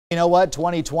You know what?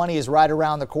 2020 is right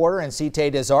around the corner, and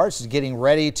Cite Des Arts is getting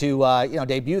ready to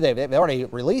debut. They've already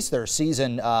released their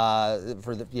season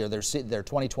for their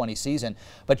 2020 season,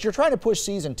 but you're trying to push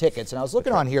season tickets. And I was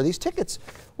looking on here; these tickets,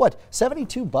 what,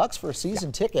 $72 for a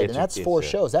season ticket, and that's four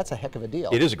shows. That's a heck of a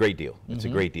deal. It is a great deal. It's a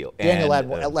great deal. Daniel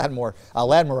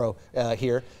Ladmoro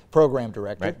here, program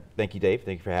director. Right. Thank you, Dave.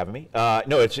 Thank you for having me.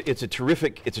 No, it's a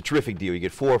terrific deal. You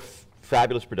get four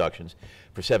fabulous productions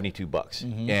for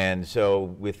 $72. And so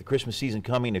with the Christmas season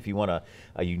coming, if you want a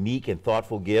unique and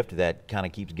thoughtful gift that kind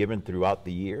of keeps giving throughout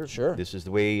the year, sure, this is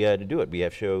the way to do it. We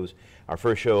have shows. Our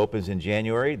first show opens in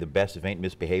January, The Best of Ain't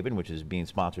Misbehavin', which is being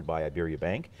sponsored by Iberia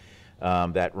Bank.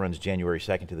 That runs January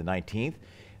 2nd to the 19th.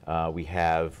 We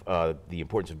have The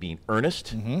Importance of Being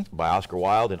Earnest by Oscar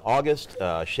Wilde in August,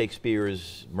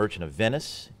 Shakespeare's Merchant of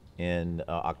Venice in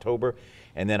October,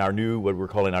 and then what we're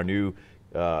calling our new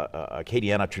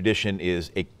Acadiana tradition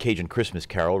is A Cajun Christmas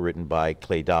Carol, written by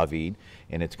Clay David,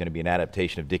 and it's going to be an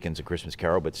adaptation of Dickens' A Christmas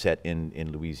Carol, but set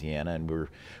in Louisiana, and we're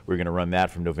going to run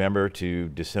that from November to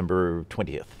December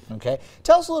 20th. Okay,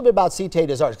 tell us a little bit about Cite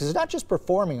Des Arts, because it's not just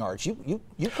performing arts. You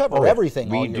cover everything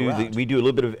all year round. We do a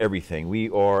little bit of everything. We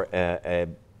are a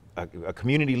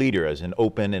community leader as an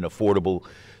open and affordable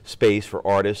space for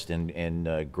artists and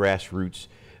grassroots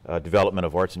development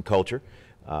of arts and culture.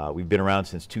 We've been around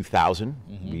since 2000.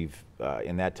 We've,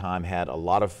 in that time, had a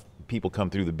lot of people come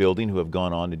through the building who have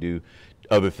gone on to do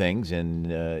other things here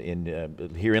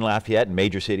in Lafayette and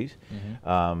major cities.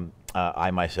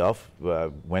 I myself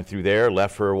went through there,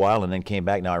 left for a while, and then came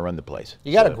back. Now I run the place.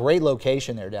 You got a great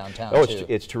location there downtown. Oh, too.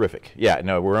 It's terrific. Yeah,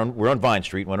 no, we're on Vine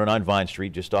Street, 109 Vine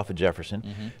Street, just off of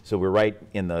Jefferson. So we're right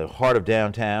in the heart of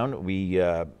downtown. We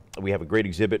have a great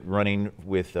exhibit running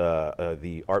with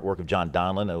the artwork of John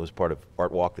Donlan. That was part of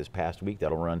Art Walk this past week.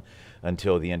 That'll run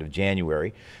until the end of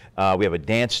January. We have a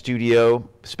dance studio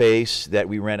space that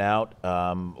we rent out.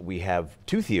 We have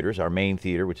two theaters, our main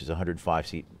theater, which is a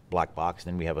 105-seat black box,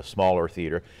 and then we have a smaller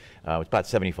theater, it's about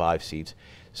 75 seats.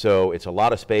 So it's a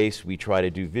lot of space. We try to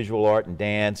do visual art and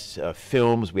dance,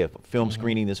 films. We have a film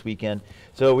screening this weekend.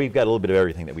 So we've got a little bit of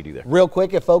everything that we do there. Real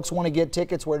quick, if folks want to get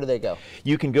tickets, where do they go?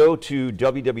 You can go to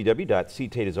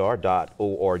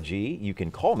www.citedesarts.org. You can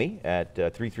call me at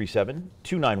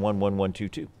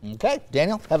 337-291-1122. Okay,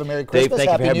 Daniel, have a Merry Christmas. Dave,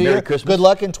 thank you for having New Year. Merry Christmas. Good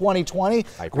luck in 2020.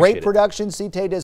 Great production, Cite Des